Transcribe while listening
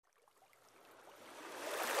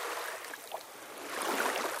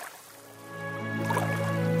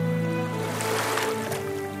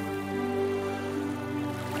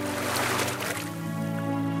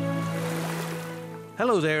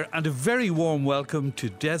Hello there, and a very warm welcome to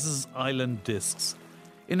Des's Island Discs.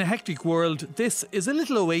 In a hectic world, this is a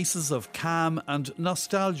little oasis of calm and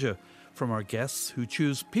nostalgia from our guests who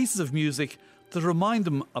choose pieces of music that remind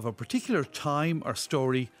them of a particular time or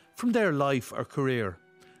story from their life or career.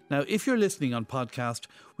 Now, if you're listening on podcast,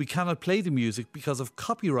 we cannot play the music because of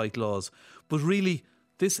copyright laws, but really,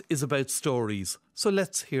 this is about stories, so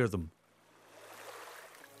let's hear them.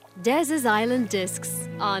 Des's Island Discs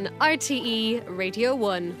on RTE Radio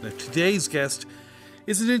 1. Now, today's guest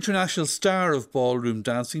is an international star of ballroom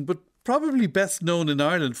dancing, but probably best known in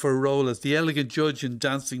Ireland for a role as the elegant judge in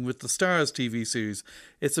Dancing with the Stars TV series.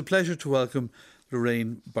 It's a pleasure to welcome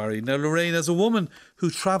Lorraine Barry. Now, Lorraine, as a woman who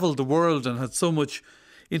travelled the world and had so much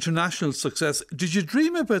international success, did you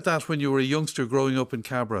dream about that when you were a youngster growing up in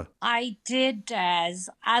Cabra? I did, Des.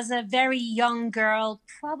 As a very young girl,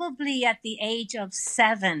 probably at the age of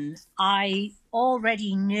 7, I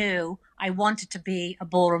already knew I wanted to be a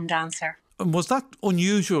ballroom dancer. And was that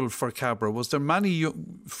unusual for Cabra? Was there many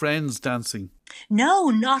friends dancing?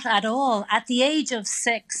 No, not at all. At the age of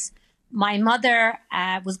 6, my mother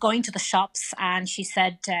was going to the shops and she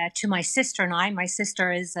said to my sister and I, my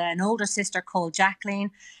sister is an older sister called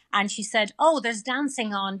Jacqueline, and she said, "Oh, there's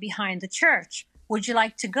dancing on behind the church. Would you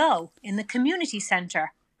like to go in the community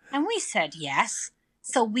centre?" And we said yes.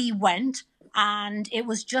 So we went, and it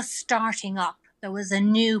was just starting up. There was a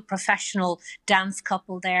new professional dance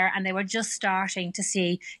couple there, and they were just starting to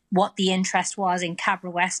see what the interest was in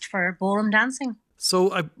Cabra West for ballroom dancing.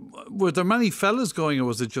 So were there many fellas going, or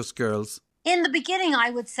was it just girls? In the beginning,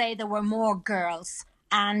 I would say there were more girls.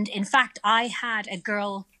 And in fact, I had a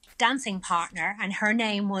girl dancing partner and her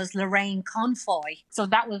name was Lorraine Confoy. So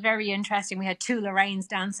that was very interesting. We had 2 Lorraines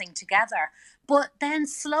dancing together. But then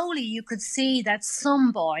slowly you could see that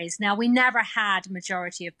some boys, now we never had a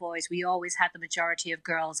majority of boys, we always had the majority of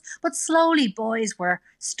girls, but slowly boys were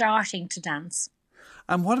starting to dance.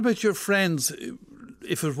 And what about your friends?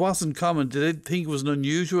 If it wasn't common, did they think it was an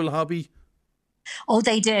unusual hobby? Oh,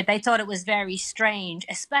 they did. They thought it was very strange,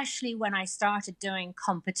 especially when I started doing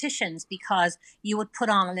competitions, because you would put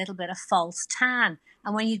on a little bit of false tan.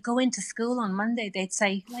 And when you'd go into school on Monday, they'd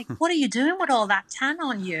say, like, "What are you doing with all that tan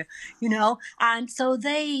on you?" You know? And so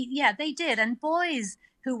they did. And boys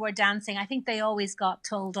who were dancing, I think they always got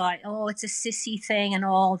told, "Oh, it's a sissy thing," and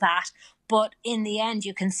all that. But in the end,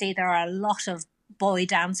 you can see there are a lot of boy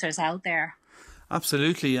dancers out there.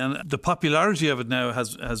 Absolutely, and the popularity of it now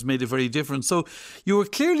has made it very different. So you were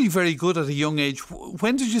clearly very good at a young age.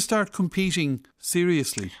 When did you start competing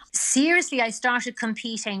seriously? Seriously, I started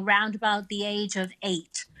competing round about the age of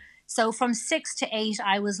 8. So from 6 to 8,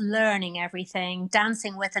 I was learning everything,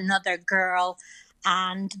 dancing with another girl.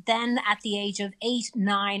 And then at the age of 8,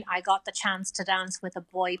 9, I got the chance to dance with a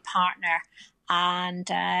boy partner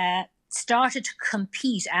and started to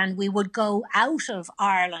compete. And we would go out of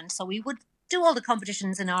Ireland. So we would do all the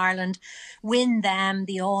competitions in Ireland, win them,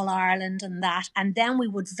 the All-Ireland and that, and then we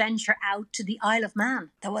would venture out to the Isle of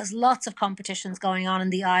Man. There was lots of competitions going on in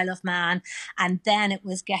the Isle of Man, and then it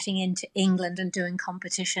was getting into England and doing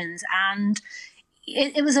competitions, and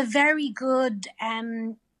it was a very good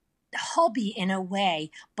hobby in a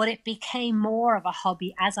way, but it became more of a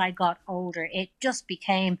hobby as I got older. It just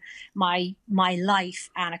became my life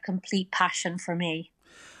and a complete passion for me.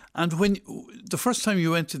 And when the first time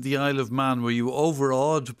you went to the Isle of Man, were you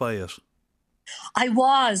overawed by it? I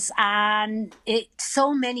was, and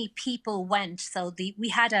so many people went. So we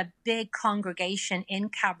had a big congregation in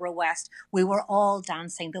Cabra West. We were all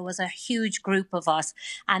dancing. There was a huge group of us.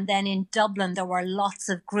 And then in Dublin, there were lots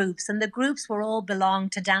of groups. And the groups were all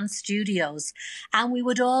belonged to dance studios. And we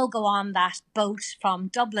would all go on that boat from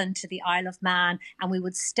Dublin to the Isle of Man. And we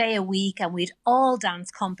would stay a week and we'd all dance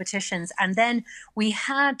competitions. And then we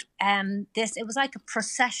had it was like a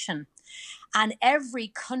procession. And every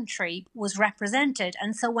country was represented.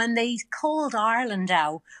 And so when they called Ireland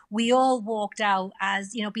out, we all walked out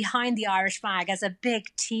as, behind the Irish flag as a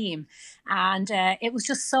big team. And it was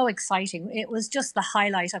just so exciting. It was just the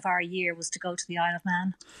highlight of our year was to go to the Isle of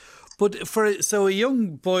Man. But so a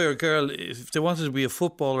young boy or girl, if they wanted to be a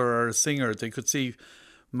footballer or a singer, they could see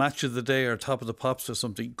Match of the Day or Top of the Pops or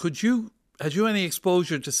something. Had you any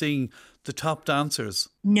exposure to seeing the top dancers?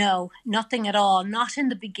 No, nothing at all. Not in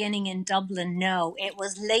the beginning in Dublin, no. It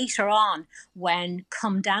was later on when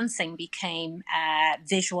Come Dancing became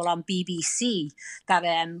visual on BBC that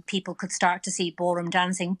people could start to see ballroom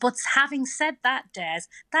dancing. But having said that, Des,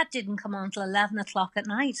 that didn't come on until 11 o'clock at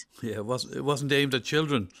night. Yeah, it wasn't aimed at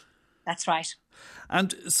children. That's right.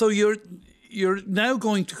 And so you're now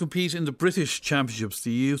going to compete in the British Championships,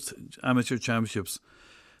 the Youth Amateur Championships.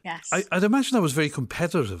 Yes. I'd imagine that was very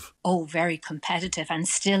competitive. Oh, very competitive, and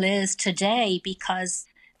still is today, because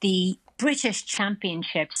the British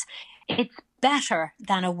Championships, it's better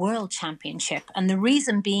than a world championship. And the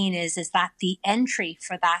reason being is that the entry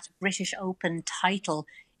for that British Open title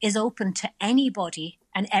is open to anybody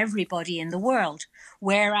and everybody in the world.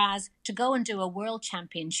 Whereas to go and do a world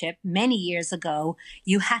championship many years ago,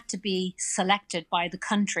 you had to be selected by the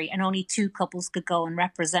country and only 2 couples could go and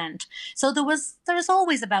represent. So there was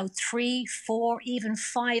always about 3, 4, even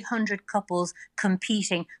 500 couples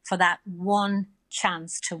competing for that one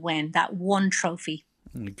chance to win, that one trophy.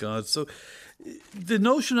 Oh my God. So the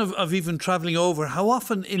notion of even travelling over, how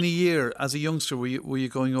often in a year as a youngster were you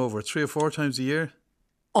going over? 3 or 4 times a year?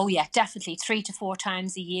 Oh, yeah, definitely 3 to 4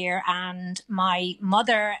 times a year. And my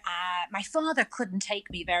father couldn't take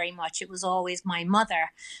me very much. It was always my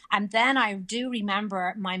mother. And then I do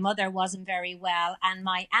remember my mother wasn't very well, and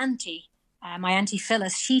my auntie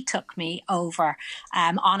Phyllis, she took me over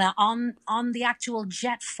on the actual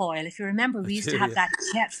jet foil. If you remember, we used to have that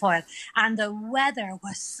jet foil, and the weather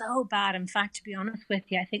was so bad. In fact, to be honest with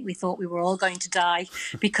you, I think we thought we were all going to die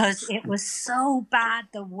because it was so bad,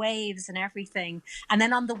 the waves and everything. And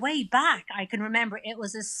then on the way back, I can remember it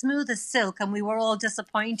was as smooth as silk, and we were all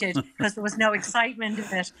disappointed because there was no excitement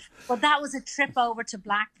in it. But that was a trip over to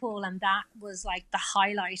Blackpool, and that was like the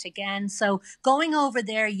highlight again. So going over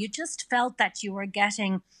there, you just felt that you were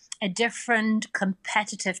getting a different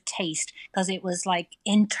competitive taste because it was like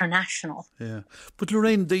international. Yeah. But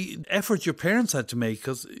Lorraine, the effort your parents had to make,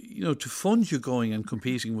 because, you know, to fund you going and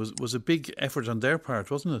competing was a big effort on their part,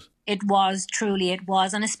 wasn't it? It was, truly it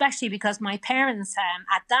was. And especially because my parents,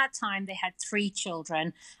 at that time, they had 3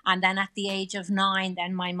 children. And then at the age of 9,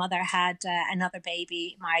 then my mother had another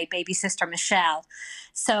baby, my baby sister, Michelle.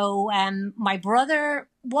 So my brother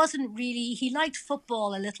wasn't really, he liked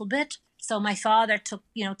football a little bit. So my father took,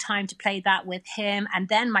 time to play that with him. And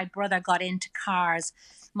then my brother got into cars.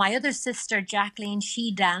 My other sister, Jacqueline,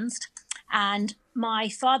 she danced. And my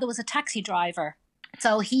father was a taxi driver.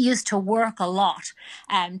 So he used to work a lot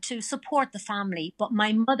to support the family. But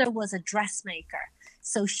my mother was a dressmaker.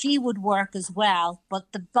 So she would work as well.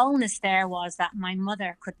 But the bonus there was that my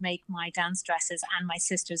mother could make my dance dresses and my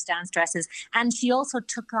sister's dance dresses. And she also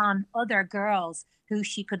took on other girls who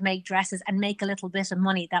she could make dresses and make a little bit of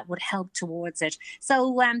money that would help towards it.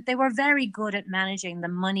 So they were very good at managing the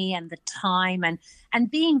money and the time and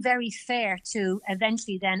being very fair to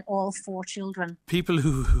eventually then all 4 children. People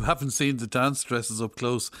who haven't seen the dance dresses up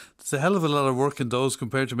close, there's a hell of a lot of work in those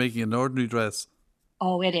compared to making an ordinary dress.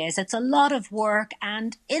 Oh, it is. It's a lot of work.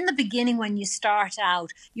 And in the beginning, when you start out,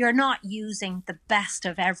 you're not using the best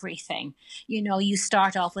of everything. You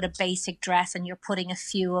start off with a basic dress and you're putting a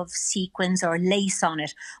few of sequins or lace on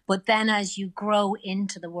it. But then as you grow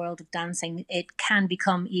into the world of dancing, it can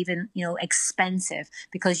become even, expensive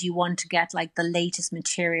because you want to get like the latest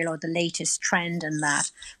material or the latest trend in that.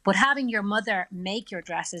 But having your mother make your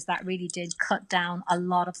dresses, that really did cut down a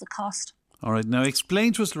lot of the cost. All right. Now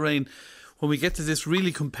explain to us, Lorraine, when we get to this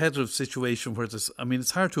really competitive situation where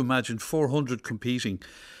it's hard to imagine 400 competing.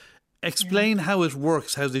 Explain how it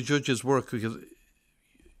works, how the judges work.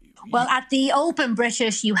 Well, at the Open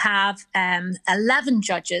British, you have 11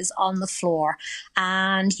 judges on the floor,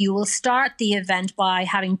 and you will start the event by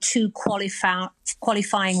having 2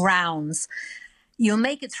 qualifying rounds. You'll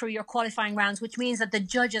make it through your qualifying rounds, which means that the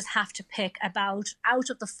judges have to pick about, out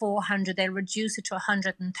of the 400, they'll reduce it to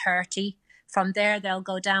 130. From there, they'll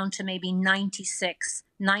go down to maybe 96.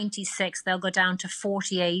 96, they'll go down to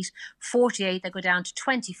 48. 48, they'll go down to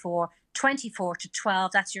 24. 24 to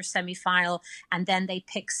 12, that's your semi-final. And then they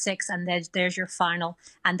pick 6, and there's your final.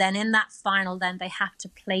 And then in that final, then they have to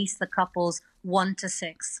place the couples 1 to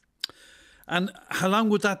 6. And how long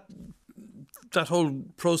would that whole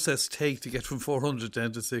process take to get from 400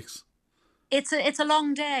 down to 6? It's a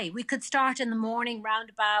long day. We could start in the morning, round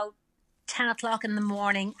about 10 o'clock in the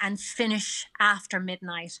morning, and finish after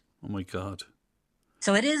midnight. Oh my God.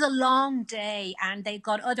 So it is a long day, and they've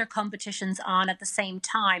got other competitions on at the same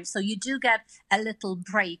time. So you do get a little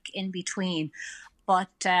break in between.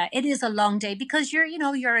 But it is a long day because your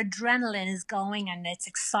adrenaline is going and it's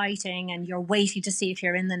exciting and you're waiting to see if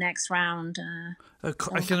you're in the next round. I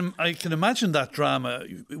can imagine that drama.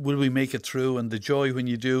 Will we make it through? And the joy when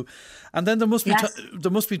you do. And then there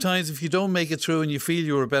must be times if you don't make it through and you feel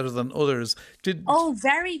you were better than others. Oh,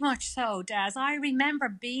 very much so, Des. I remember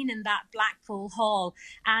being in that Blackpool Hall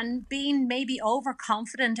and being maybe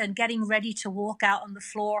overconfident and getting ready to walk out on the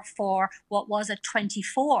floor for what was a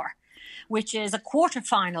 24. Which is a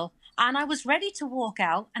quarterfinal. And I was ready to walk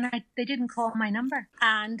out, and they didn't call my number.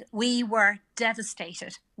 And we were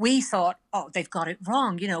devastated. We thought, oh, they've got it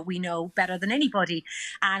wrong. You know, we know better than anybody.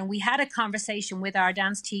 And we had a conversation with our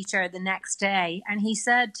dance teacher the next day, and he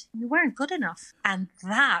said, you weren't good enough. And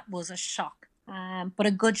that was a shock, but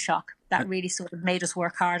a good shock that really sort of made us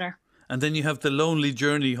work harder. And then you have the lonely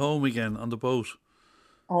journey home again on the boat.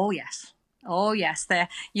 Oh, yes. Oh, yes.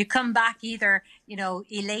 You come back either, you know,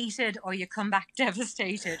 elated, or you come back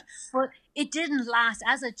devastated. But it didn't last.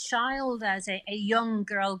 As a child, as a young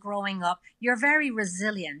girl growing up, you're very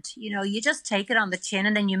resilient. You know, you just take it on the chin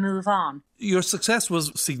and then you move on. Your success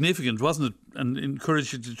was significant, wasn't it? And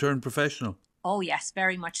encouraged you to turn professional. Oh, yes,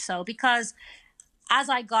 very much so. Because as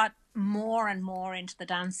I got more and more into the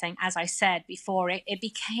dancing, as I said before, it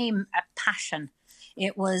became a passion.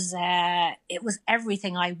 It was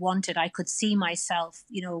everything I wanted. I could see myself,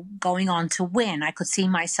 you know, going on to win. I could see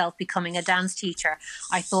myself becoming a dance teacher.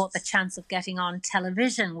 I thought the chance of getting on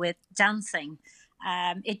television with dancing,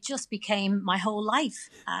 it just became my whole life.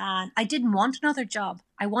 I didn't want another job.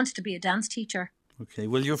 I wanted to be a dance teacher. Okay,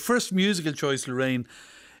 well, your first musical choice, Lorraine,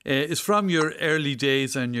 is from your early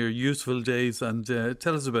days and your youthful days. And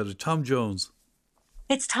tell us about it. Tom Jones.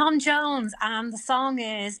 It's Tom Jones, and the song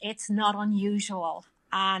is It's Not Unusual.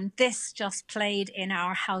 And this just played in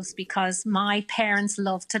our house because my parents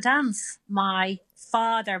loved to dance. My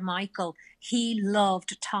father, Michael, he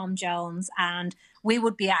loved Tom Jones, and we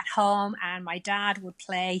would be at home and my dad would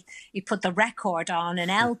play. He put the record on an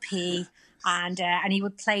LP, and he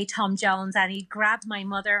would play Tom Jones, and he'd grab my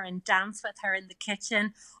mother and dance with her in the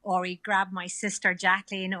kitchen, or he'd grab my sister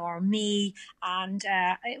Jacqueline or me, and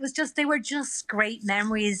they were just great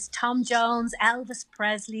memories. Tom Jones, Elvis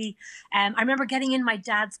Presley. I remember getting in my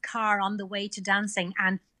dad's car on the way to dancing,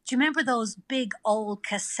 and do you remember those big old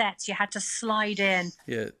cassettes you had to slide in?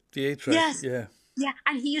 Yeah, the 8-track. Yes. Yeah. Yeah,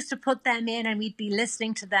 and he used to put them in, and we'd be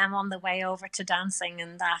listening to them on the way over to dancing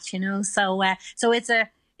and that, you know. So it's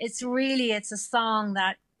a song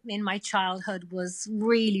that in my childhood was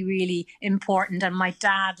really, really important. And my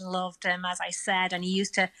dad loved him, as I said, and he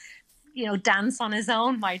used to, you know, dance on his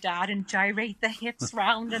own, my dad, and gyrate the hips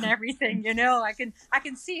round and everything, you know. I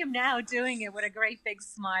can see him now doing it with a great big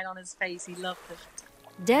smile on his face. He loved it.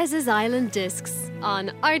 Des's Island Discs on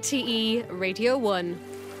RTE Radio 1.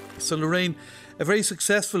 So, Lorraine, a very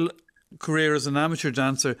successful career as an amateur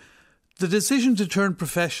dancer. The decision to turn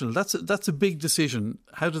professional, that's a big decision.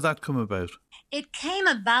 How did that come about? It came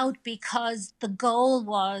about because the goal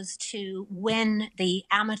was to win the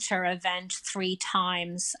amateur event 3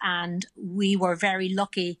 times, and we were very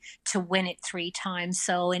lucky to win it 3 times.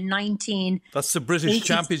 So in That's the British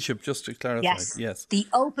Championship, just to clarify. Yes. The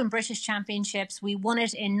Open British Championships, we won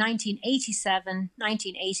it in 1987,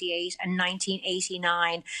 1988 and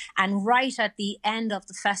 1989. And right at the end of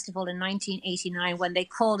the festival in 1989, when they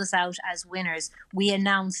called us out as winners, we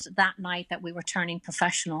announced that night that we were turning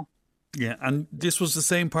professional. Yeah, and this was the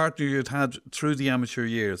same partner you'd had through the amateur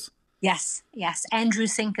years. Yes. Andrew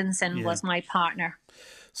Sinkinson was my partner.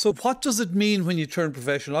 So what does it mean when you turn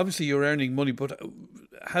professional? Obviously you're earning money, but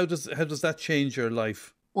how does that change your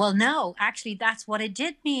life? Well, no, actually that's what it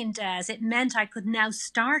did mean, Des. It meant I could now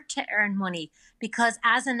start to earn money, because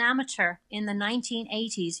as an amateur in the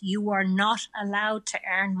 1980s, you were not allowed to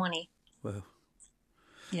earn money. Wow.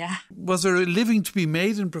 Yeah. Was there a living to be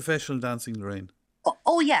made in professional dancing, Lorraine?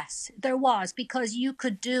 Oh, yes, there was, because you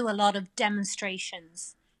could do a lot of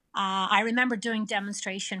demonstrations. I remember doing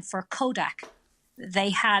demonstration for Kodak.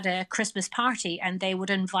 They had a Christmas party and they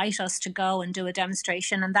would invite us to go and do a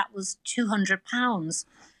demonstration, and that was £200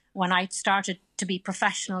 when I started to be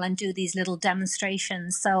professional and do these little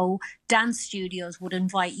demonstrations. So dance studios would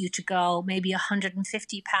invite you to go, maybe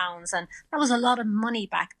 £150, and that was a lot of money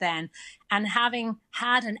back then. And having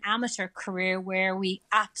had an amateur career where we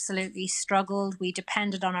absolutely struggled, we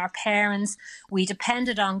depended on our parents, we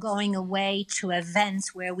depended on going away to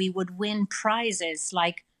events where we would win prizes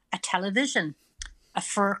like a television, a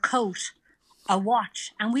fur coat, a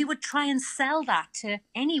watch, and we would try and sell that to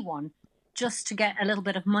anyone just to get a little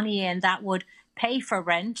bit of money in that would pay for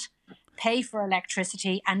rent, pay for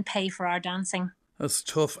electricity, and pay for our dancing. That's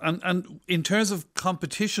tough. And in terms of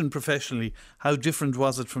competition professionally, how different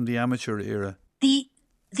was it from the amateur era? The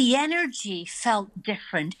energy felt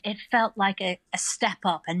different. It felt like a step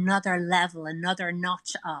up, another level, another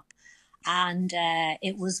notch up. And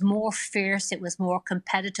it was more fierce, it was more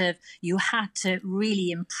competitive. You had to really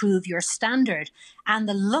improve your standard. And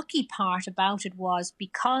the lucky part about it was,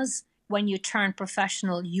 because when you turned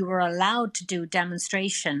professional, you were allowed to do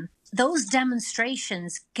demonstration those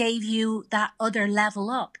demonstrations gave you that other level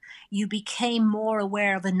up. You became more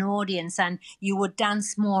aware of an audience and you would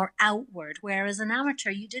dance more outward, whereas an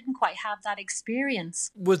amateur, you didn't quite have that experience.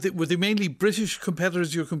 Were they mainly British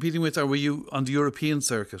competitors you were competing with, or were you on the European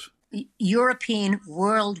circuit? European,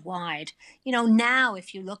 worldwide. Now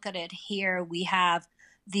if you look at it here, we have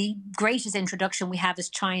the greatest introduction we have is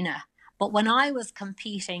China. But when I was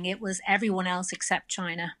competing, it was everyone else except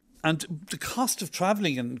China. And the cost of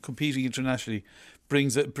travelling and competing internationally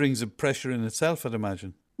brings a pressure in itself, I'd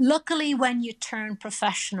imagine. Luckily, when you turn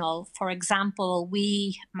professional, for example,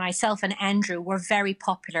 myself and Andrew, were very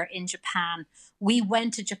popular in Japan. We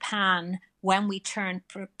went to Japan when we turned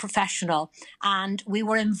professional and we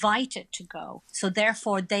were invited to go. So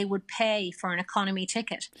therefore, they would pay for an economy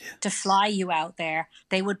ticket to fly you out there.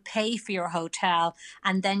 They would pay for your hotel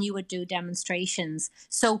and then you would do demonstrations.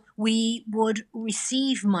 So we would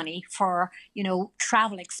receive money for,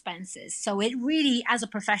 travel expenses. So it really, as a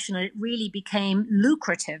professional, it really became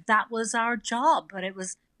lucrative. That was our job, but it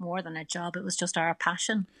was more than a job. It was just our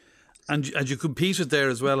passion. And you competed there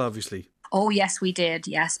as well, obviously. Oh, yes, we did.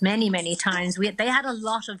 Yes, many, many times. They had a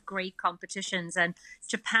lot of great competitions, and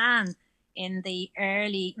Japan in the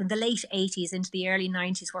late 80s into the early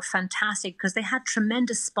 90s were fantastic because they had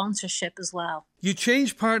tremendous sponsorship as well. You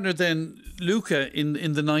changed partner then, Luca,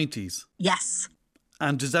 in the 90s. Yes.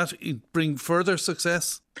 And does that bring further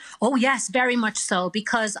success? Oh, yes, very much so.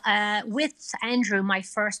 Because with Andrew, my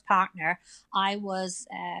first partner, I was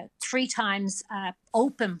 3 times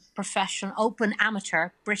open amateur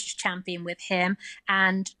British champion with him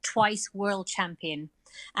and twice world champion.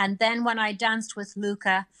 And then when I danced with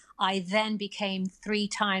Luca, I then became 3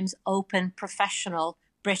 times open professional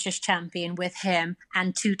British champion with him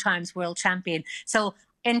and 2 times world champion. So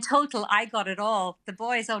in total, I got it all. The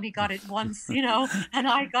boys only got it once, and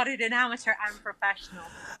I got it in amateur and professional.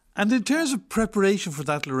 And in terms of preparation for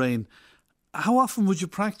that, Lorraine, how often would you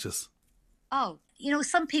practice? Oh,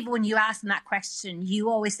 some people, when you ask them that question,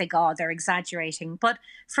 you always think, oh, they're exaggerating. But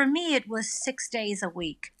for me, it was 6 days a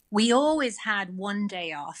week. We always had 1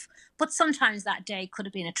 day off, but sometimes that day could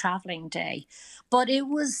have been a traveling day. But it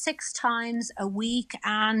was 6 times a week.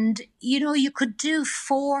 And, you could do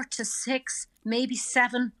 4 to 6, maybe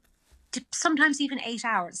 7, sometimes even 8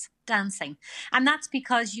 hours dancing. And that's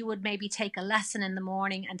because you would maybe take a lesson in the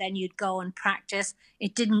morning and then you'd go and practice.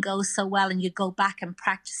 It didn't go so well and you'd go back and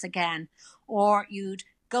practice again. Or you'd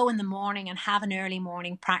go in the morning and have an early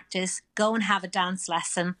morning practice, go and have a dance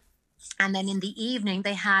lesson. And then in the evening,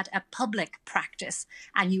 they had a public practice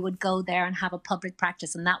and you would go there and have a public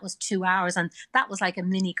practice. And that was 2 hours. And that was like a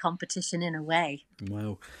mini competition in a way.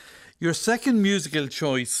 Wow. Your second musical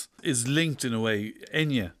choice is linked in a way,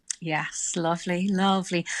 Enya. Yes, lovely,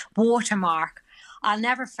 lovely. Watermark. I'll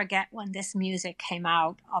never forget when this music came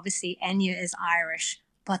out. Obviously, Enya is Irish,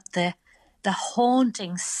 but the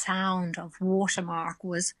haunting sound of Watermark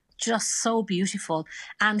was just so beautiful.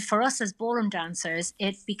 And for us as ballroom dancers,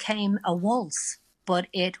 it became a waltz, but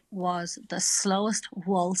it was the slowest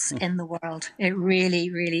waltz in the world. It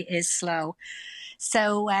really, really is slow.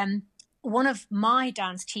 So one of my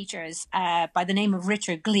dance teachers by the name of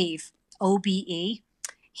Richard Gleave, OBE,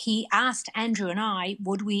 he asked Andrew and I,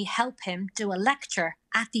 would we help him do a lecture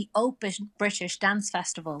at the Open British Dance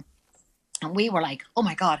Festival? And we were like, oh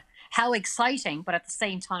my God, how exciting, but at the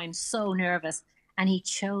same time, so nervous. And he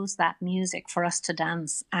chose that music for us to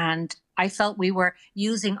dance. And I felt we were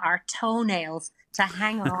using our toenails to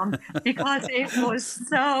hang on because it was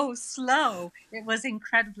so slow. It was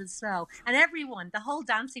incredibly slow. And everyone, the whole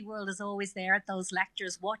dancing world is always there at those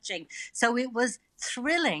lectures watching. So it was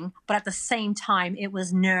thrilling, but at the same time, it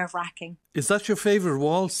was nerve-wracking. Is that your favourite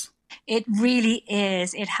waltz? It really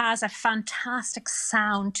is. It has a fantastic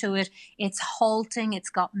sound to it. It's halting. It's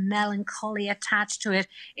got melancholy attached to it.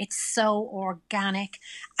 It's so organic.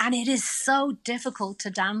 And it is so difficult to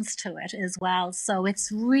dance to it as well. So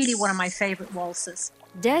it's really one of my favourite waltzes.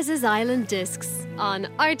 Des's Island Discs on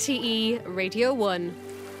RTE Radio 1.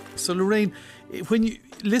 So Lorraine, when you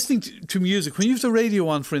listening to music, when you have the radio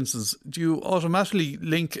on, for instance, do you automatically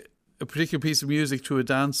link a particular piece of music to a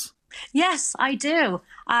dance? Yes, I do.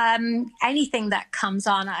 Anything that comes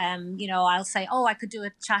on, I'll say, oh, I could do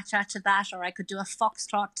a cha-cha to that, or I could do a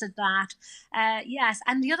foxtrot to that. Yes.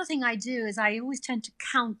 And the other thing I do is I always tend to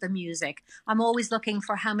count the music. I'm always looking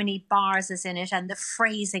for how many bars is in it and the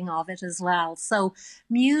phrasing of it as well. So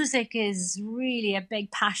music is really a big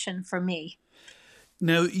passion for me.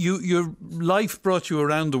 Now, your life brought you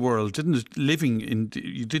around the world, didn't it?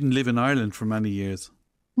 You didn't live in Ireland for many years.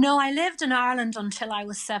 No, I lived in Ireland until I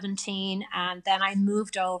was 17, and then I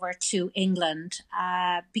moved over to England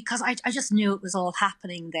because I just knew it was all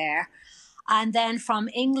happening there. And then from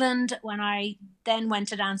England, when I then went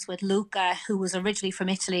to dance with Luca, who was originally from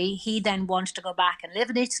Italy, he then wanted to go back and live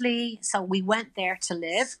in Italy. So we went there to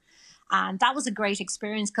live. And that was a great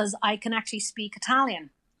experience because I can actually speak Italian,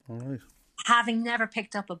 All right. having never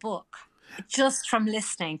picked up a book, just from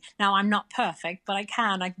listening. Now, I'm not perfect, but I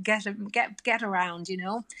can get around, you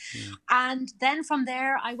know. Yeah. And then from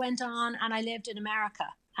there, I went on and I lived in America.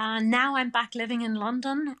 And now I'm back living in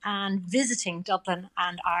London and visiting Dublin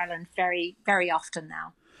and Ireland very, very often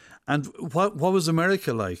now. And what was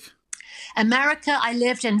America like? America, I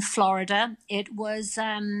lived in Florida. It was,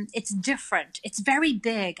 it's different. It's very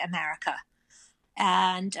big, America.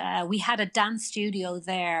 And we had a dance studio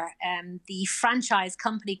there. The franchise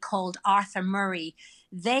company called Arthur Murray,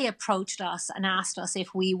 they approached us and asked us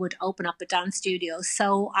if we would open up a dance studio.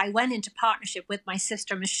 So I went into partnership with my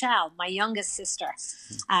sister, Michelle, my youngest sister,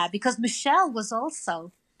 because Michelle was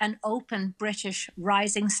also an open British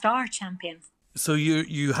Rising Star champion. So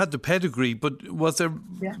you had the pedigree, but was there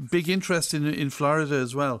big interest in Florida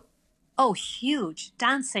as well? Oh, huge.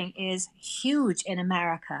 Dancing is huge in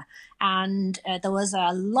America. And there was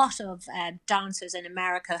a lot of dancers in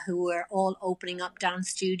America who were all opening up dance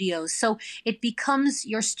studios. So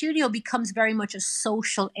your studio becomes very much a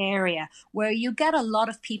social area where you get a lot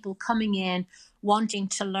of people coming in wanting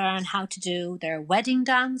to learn how to do their wedding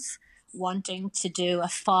dance, wanting to do a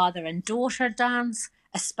father and daughter dance,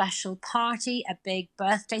 a special party, a big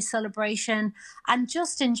birthday celebration, and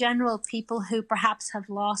just in general, people who perhaps have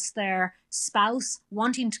lost their spouse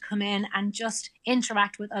wanting to come in and just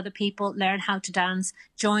interact with other people, learn how to dance,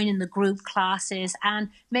 join in the group classes, and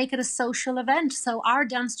make it a social event. So our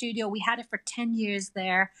dance studio, we had it for 10 years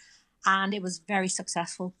there, and it was very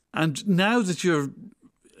successful. And now that you're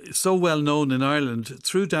so well known in Ireland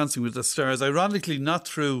through Dancing with the Stars, ironically not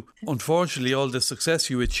through, unfortunately, all the success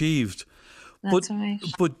you achieved, That's right.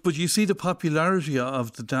 But you see the popularity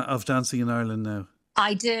of dancing in Ireland now.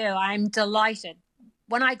 I do. I'm delighted.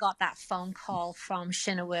 When I got that phone call from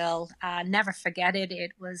Shinawil, never forget it.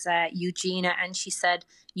 It was Eugenia, and she said,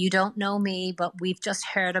 "You don't know me, but we've just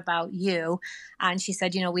heard about you." And she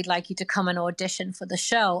said, "We'd like you to come and audition for the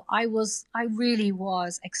show." I really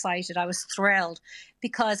was excited. I was thrilled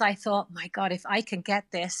because I thought, my God, if I can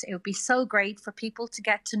get this, it would be so great for people to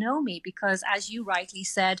get to know me. Because as you rightly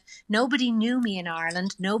said, nobody knew me in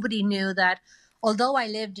Ireland. Nobody knew that. Although I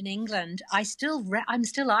lived in England, I'm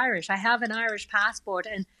still Irish. I have an Irish passport.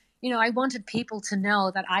 And, I wanted people to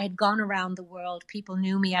know that I had gone around the world. People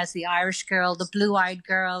knew me as the Irish girl, the blue-eyed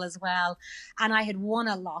girl as well. And I had won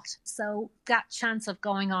a lot. So that chance of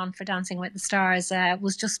going on for Dancing with the Stars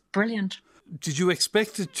was just brilliant. Did you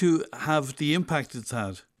expect it to have the impact it's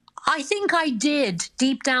had? I think I did,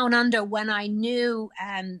 deep down under, when I knew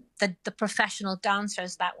the professional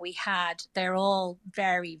dancers that we had. They're all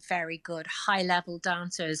very, very good, high-level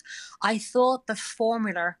dancers. I thought the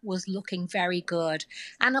formula was looking very good.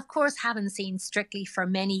 And of course, having seen Strictly for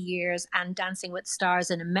many years and Dancing with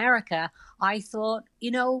Stars in America, I thought,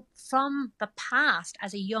 from the past,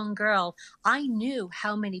 as a young girl, I knew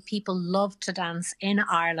how many people loved to dance in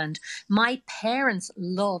Ireland. My parents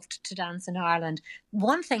loved to dance in Ireland.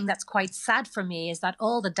 One thing that's quite sad for me is that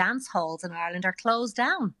all the dance halls in Ireland are closed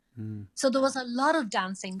down. So there was a lot of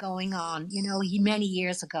dancing going on, many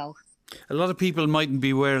years ago. A lot of people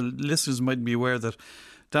listeners mightn't be aware that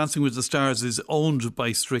Dancing with the Stars is owned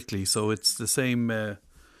by Strictly, so it's the same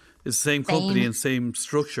company and same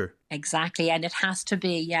structure. Exactly, and it has to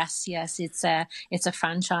be. Yes, it's a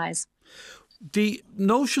franchise. The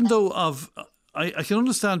notion, though, of I can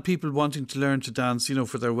understand people wanting to learn to dance,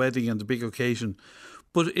 for their wedding and the big occasion,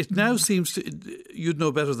 but it now seems to, you'd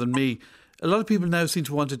know better than me, a lot of people now seem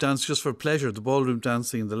to want to dance just for pleasure, the ballroom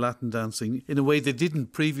dancing and the Latin dancing, in a way they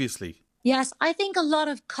didn't previously. Yes, I think a lot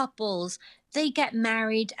of couples, they get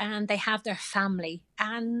married and they have their family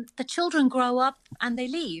and the children grow up and they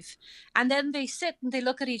leave. And then they sit and they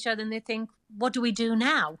look at each other and they think, what do we do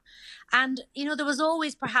now? And, there was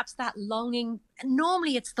always perhaps that longing.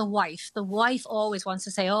 Normally it's the wife. The wife always wants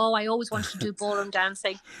to say, oh, I always wanted to do ballroom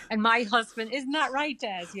dancing. And my husband, isn't that right,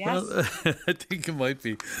 Des? Yes. Well, I think it might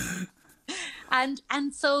be. And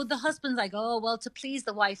so the husband's like, oh, well, to please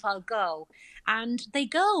the wife, I'll go. And they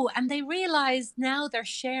go and they realize now they're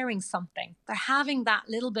sharing something. They're having that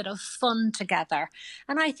little bit of fun together.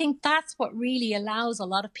 And I think that's what really allows a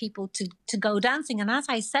lot of people to go dancing. And as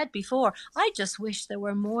I said before, I just wish there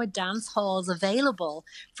were more dance halls available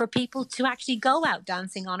for people to actually go out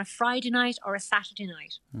dancing on a Friday night or a Saturday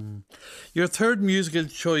night. Your third musical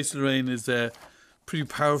choice, Lorraine, is Pretty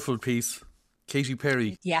powerful piece. Katy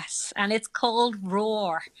Perry. Yes, and it's called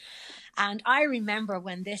Roar. And I remember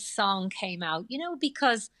when this song came out,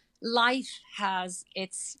 because life has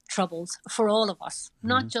its troubles for all of us,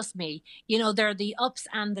 not just me. There are the ups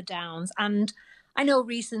and the downs. And I know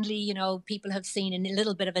recently, people have seen a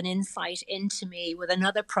little bit of an insight into me with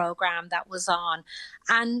another program that was on.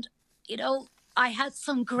 And, I had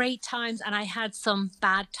some great times and I had some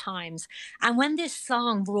bad times. And when this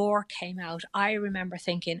song Roar came out, I remember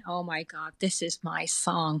thinking, oh my God, this is my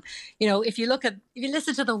song. If you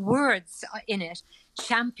listen to the words in it,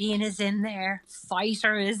 champion is in there,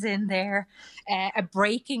 fighter is in there, a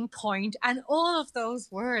breaking point, and all of those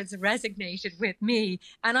words resonated with me.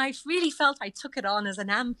 And I really felt I took it on as an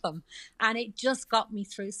anthem, and it just got me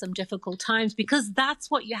through some difficult times, because that's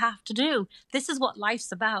what you have to do. This is what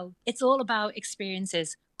life's about. It's all about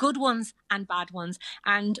experiences, good ones and bad ones.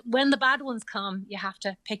 And when the bad ones come, you have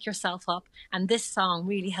to pick yourself up. And this song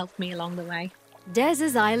really helped me along the way.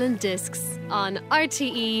 Des's Island Discs on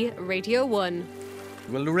RTE Radio 1.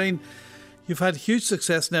 Well, Lorraine, you've had huge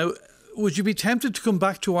success now. Would you be tempted to come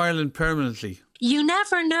back to Ireland permanently? You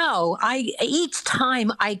never know. Each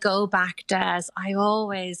time I go back, Des, I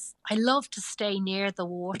love to stay near the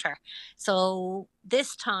water. So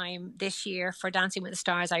this year for Dancing with the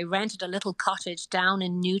Stars, I rented a little cottage down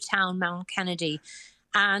in Newtown, Mount Kennedy.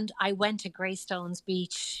 And I went to Greystones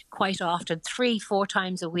Beach quite often, 3-4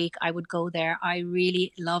 times a week. I would go there. I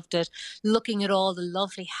really loved it, looking at all the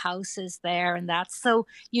lovely houses there and that. So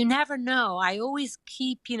you never know. I always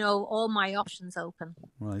keep, all my options open.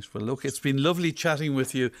 Right. Well, look, it's been lovely chatting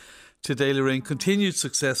with you today, Lorraine. Continued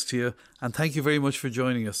success to you. And thank you very much for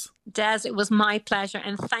joining us. Des, it was my pleasure.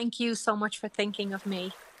 And thank you so much for thinking of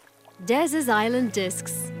me. Des's Island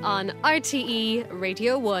Discs on RTE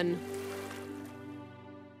Radio 1.